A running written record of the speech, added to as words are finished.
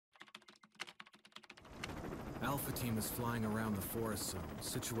Alpha Team is flying around the forest zone,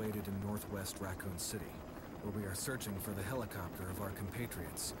 situated in northwest Raccoon City, where we are searching for the helicopter of our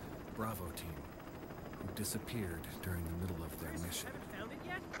compatriots, Bravo Team, who disappeared during the middle of their mission. Haven't found it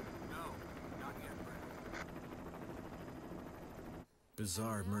yet? No, not yet, Brad.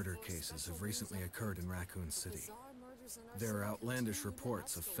 Bizarre murder cases have recently occurred in Raccoon City. There are outlandish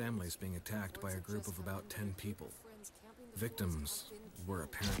reports of families being attacked by a group of about 10 people. Victims were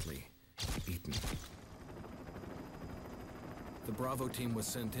apparently eaten. The Bravo Team was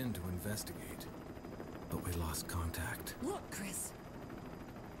sent in to investigate, but we lost contact. Look, Chris.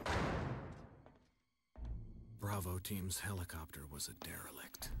 Bravo Team's helicopter was a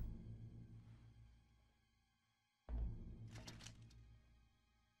derelict.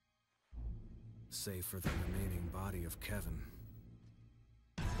 Save for the remaining body of Kevin.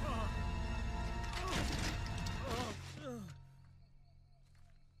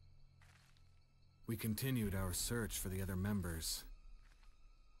 We continued our search for the other members,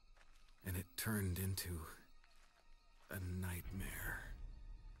 and it turned into a nightmare.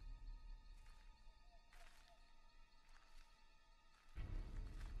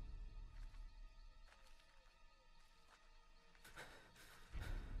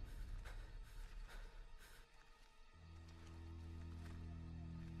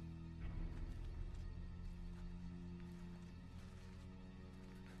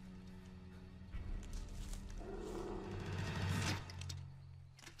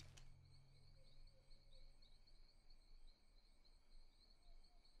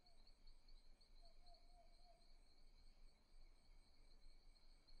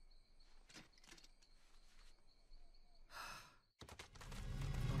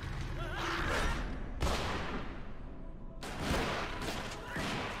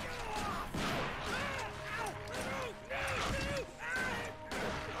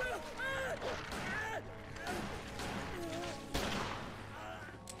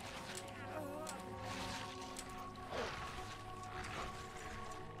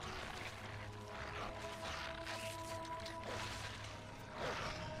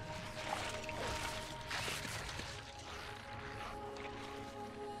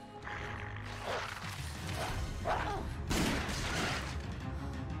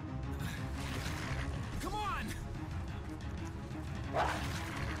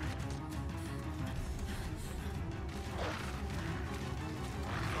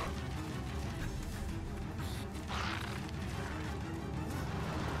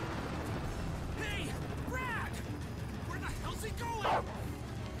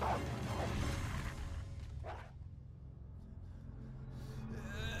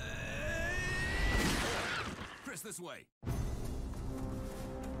 This way.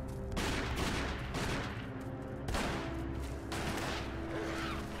 Damn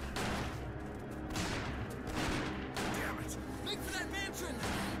it! Make for that mansion!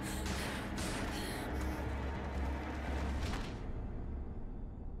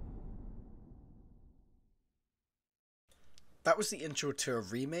 That was the intro to a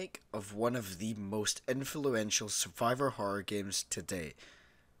remake of one of the most influential survivor horror games to date.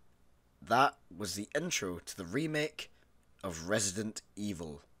 That was the intro to the remake of Resident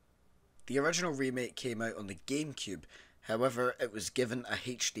Evil. The original remake came out on the GameCube, however it was given a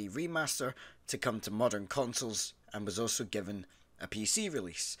HD remaster to come to modern consoles and was also given a PC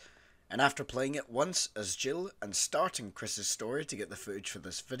release. And after playing it once as Jill and starting Chris's story to get the footage for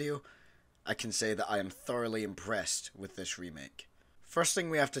this video, I can say that I am thoroughly impressed with this remake. First thing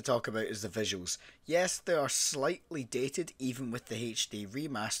we have to talk about is the visuals. Yes, they are slightly dated even with the HD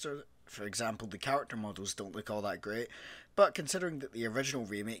remaster. For example, the character models don't look all that great, but considering that the original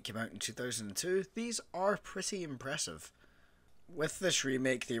remake came out in 2002, these are pretty impressive. With this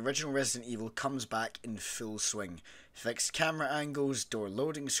remake, the original Resident Evil comes back in full swing. Fixed camera angles, door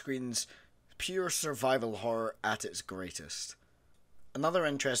loading screens, pure survival horror at its greatest. Another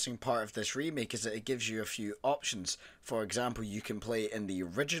interesting part of this remake is that it gives you a few options. For example, you can play in the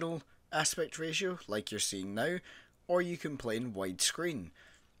original aspect ratio, like you're seeing now, or you can play in widescreen.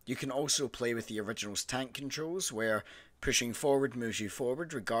 You can also play with the original's tank controls, where pushing forward moves you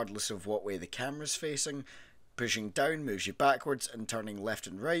forward regardless of what way the camera's facing, pushing down moves you backwards, and turning left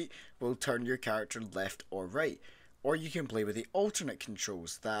and right will turn your character left or right. Or you can play with the alternate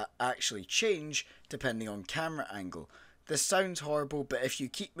controls that actually change depending on camera angle. This sounds horrible, but if you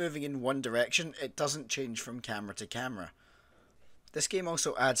keep moving in one direction, it doesn't change from camera to camera. This game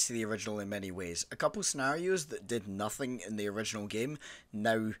also adds to the original in many ways. A couple scenarios that did nothing in the original game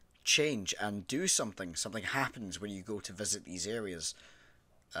now change and do something. Something happens when you go to visit these areas.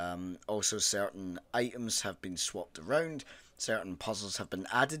 Also, certain items have been swapped around. Certain puzzles have been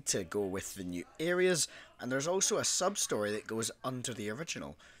added to go with the new areas, and there's also a sub-story that goes under the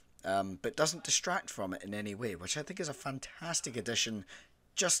original, but doesn't distract from it in any way, which I think is a fantastic addition,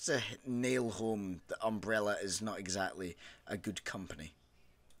 just to nail home that Umbrella is not exactly a good company.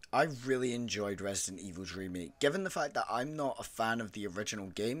 I really enjoyed Resident Evil's remake. Given the fact that I'm not a fan of the original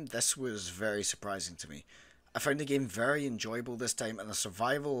game, this was very surprising to me. I found the game very enjoyable this time, and the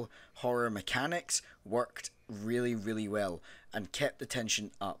survival horror mechanics worked really, really well and kept the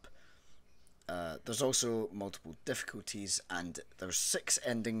tension up. There's also multiple difficulties, and there's 6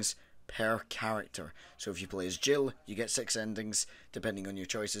 endings per character. So if you play as Jill, you get 6 endings depending on your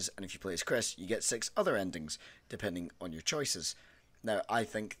choices, and if you play as Chris, you get 6 other endings depending on your choices. Now, I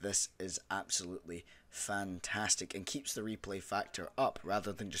think this is absolutely fantastic and keeps the replay factor up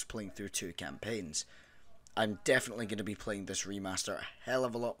rather than just playing through 2 campaigns. I'm definitely going to be playing this remaster a hell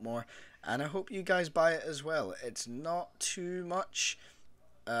of a lot more, and I hope you guys buy it as well. It's not too much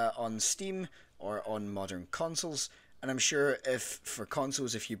on Steam or on modern consoles, and I'm sure for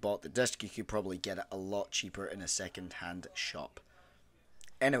consoles, if you bought the disc, you could probably get it a lot cheaper in a second-hand shop.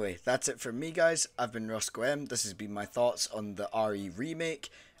 Anyway, that's it from me, guys. I've been Roscoe M. This has been my thoughts on the RE remake.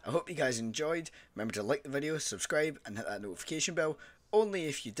 I hope you guys enjoyed. Remember to like the video, subscribe, and hit that notification bell, only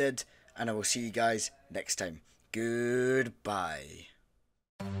if you did, and I will see you guys next time. Goodbye.